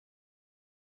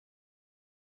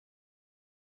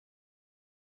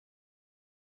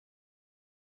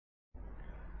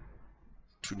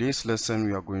today's lesson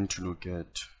we are going to look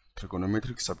at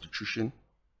trigonometric substitution,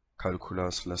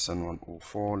 calculus lesson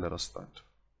 104. Let us start.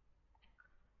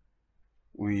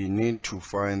 We need to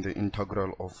find the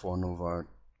integral of 1 over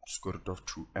square root of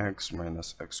 2x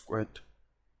minus x squared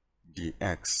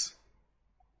dx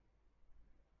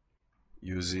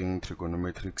using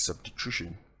trigonometric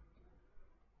substitution.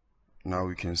 Now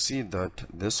we can see that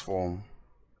this form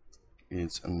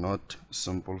is not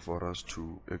simple for us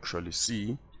to actually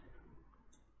see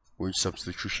which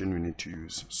substitution we need to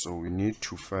use. So we need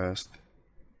to first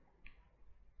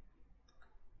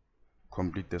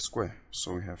complete the square.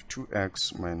 So we have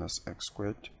 2x minus x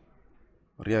squared.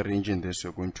 Rearranging this,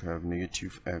 we're going to have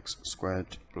negative x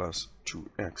squared plus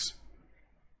 2x.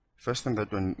 First thing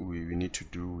that we need to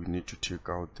do, we need to take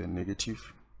out the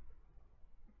negative.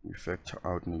 We factor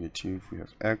out negative, we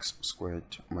have x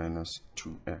squared minus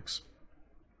 2x.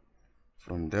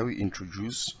 From there we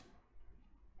introduce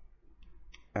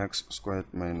x squared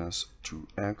minus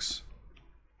 2x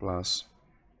plus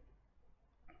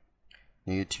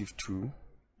negative 2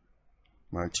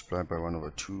 multiplied by 1 over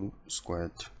 2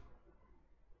 squared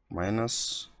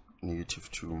minus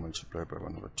negative 2 multiplied by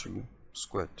 1 over 2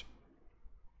 squared.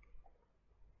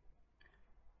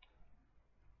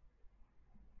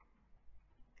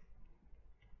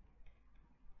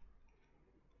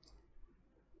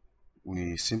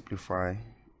 We simplify.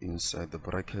 Inside the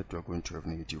bracket we are going to have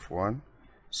negative 1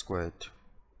 squared,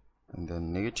 and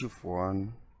then negative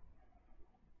 1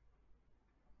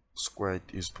 squared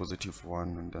is positive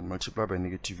 1, and then multiply by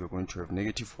negative we are going to have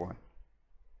negative 1.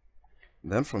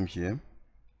 Then from here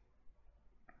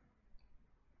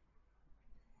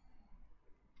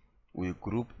we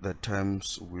group the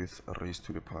terms with raised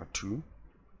to the power 2,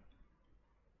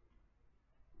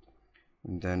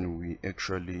 and then we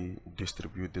actually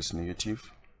distribute this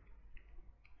negative.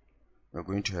 We're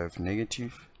going to have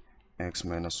negative x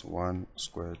minus 1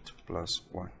 squared plus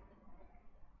 1.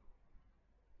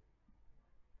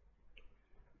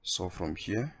 So from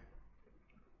here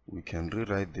we can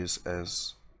rewrite this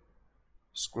as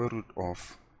square root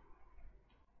of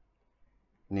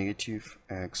negative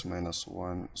x minus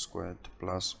 1 squared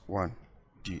plus 1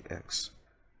 dx.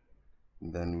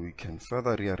 Then we can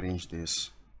further rearrange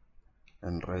this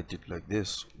and write it like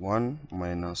this: 1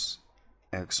 minus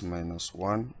x minus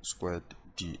 1 squared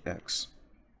dx.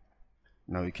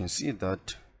 Now you can see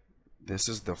that this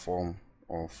is the form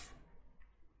of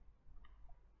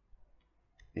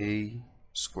a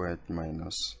squared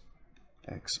minus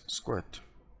x squared.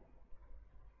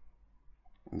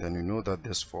 And then we know that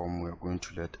this form we are going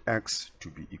to let x to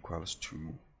be equals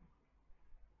to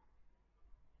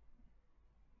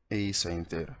a sine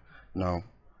theta. Now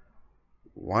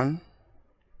 1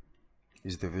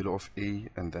 is the value of a,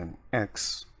 and then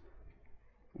x,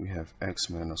 we have x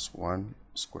minus 1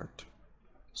 squared.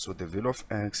 So the value of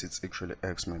x is actually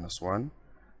x minus 1.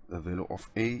 The value of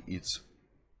a is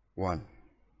 1.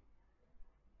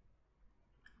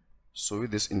 So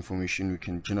with this information we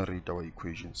can generate our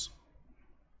equations.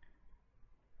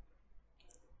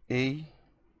 A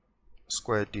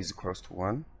squared is equals to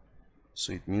 1,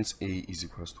 so it means a is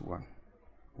equals to 1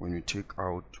 when you take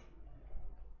out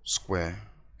square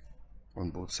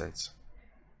on both sides.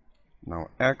 Now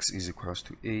x is equals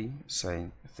to a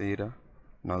sine theta.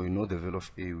 Now we know the value of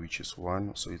a, which is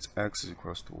 1, so it's x is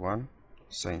equals to 1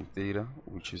 sine theta,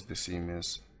 which is the same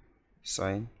as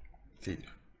sine theta.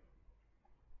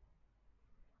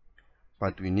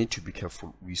 But we need to be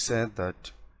careful. We said that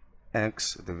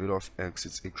x, the value of x,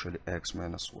 is actually x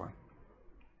minus 1.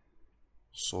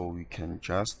 So we can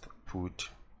just put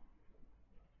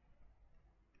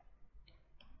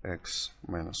x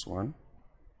minus 1,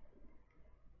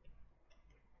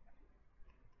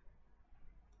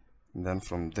 and then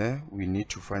from there we need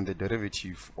to find the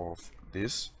derivative of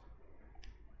this.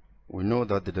 We know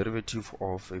that the derivative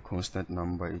of a constant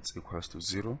number is equals to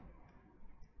 0.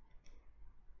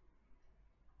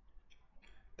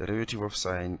 Derivative of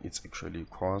sine is actually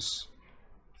cos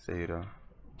theta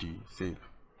d theta.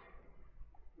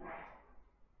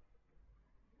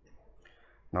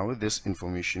 Now with this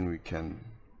information we can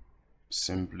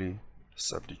simply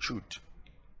substitute.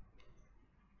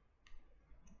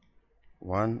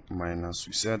 1 minus,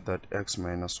 we said that x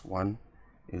minus 1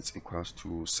 is equals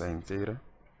to sine theta,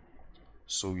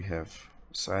 so we have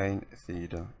sine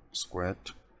theta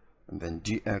squared, and then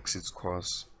dx is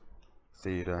cos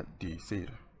theta d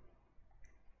theta.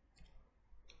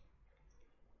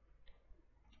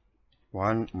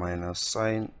 1 minus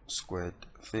sine squared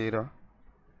theta,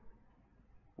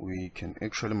 we can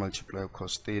actually multiply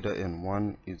cos theta, and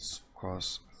 1 is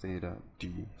cos theta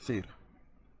d theta.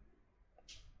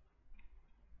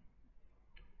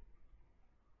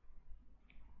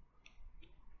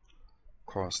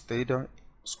 cos theta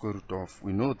square root of,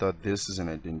 we know that this is an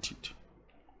identity.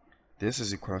 This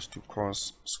is equals to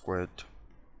cos squared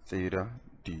theta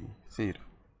d theta.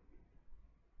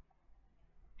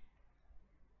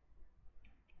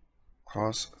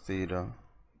 Cos theta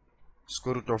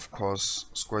square root of cos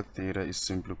squared theta is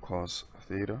simply cos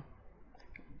theta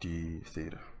d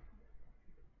theta.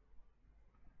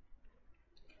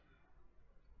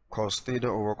 Cos theta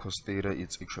over cos theta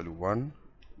is actually 1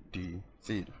 d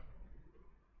theta.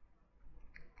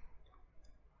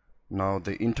 Now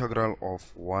the integral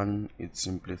of 1 is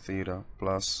simply theta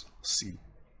plus c.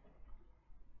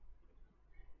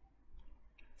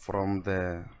 From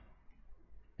the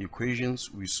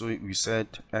equations we said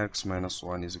x minus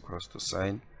 1 is equals to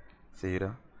sine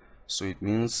theta, so it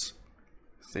means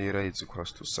theta is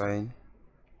equals to sine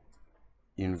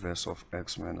inverse of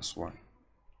x minus 1.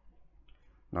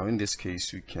 Now in this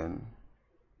case we can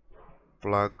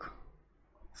plug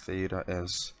theta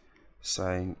as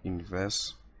sine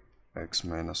inverse x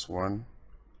minus 1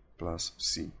 plus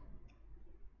c.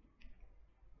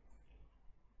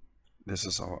 This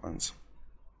is our answer.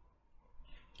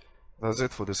 That's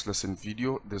it for this lesson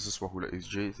video. This is Wahula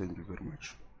SJ. Thank you very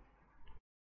much.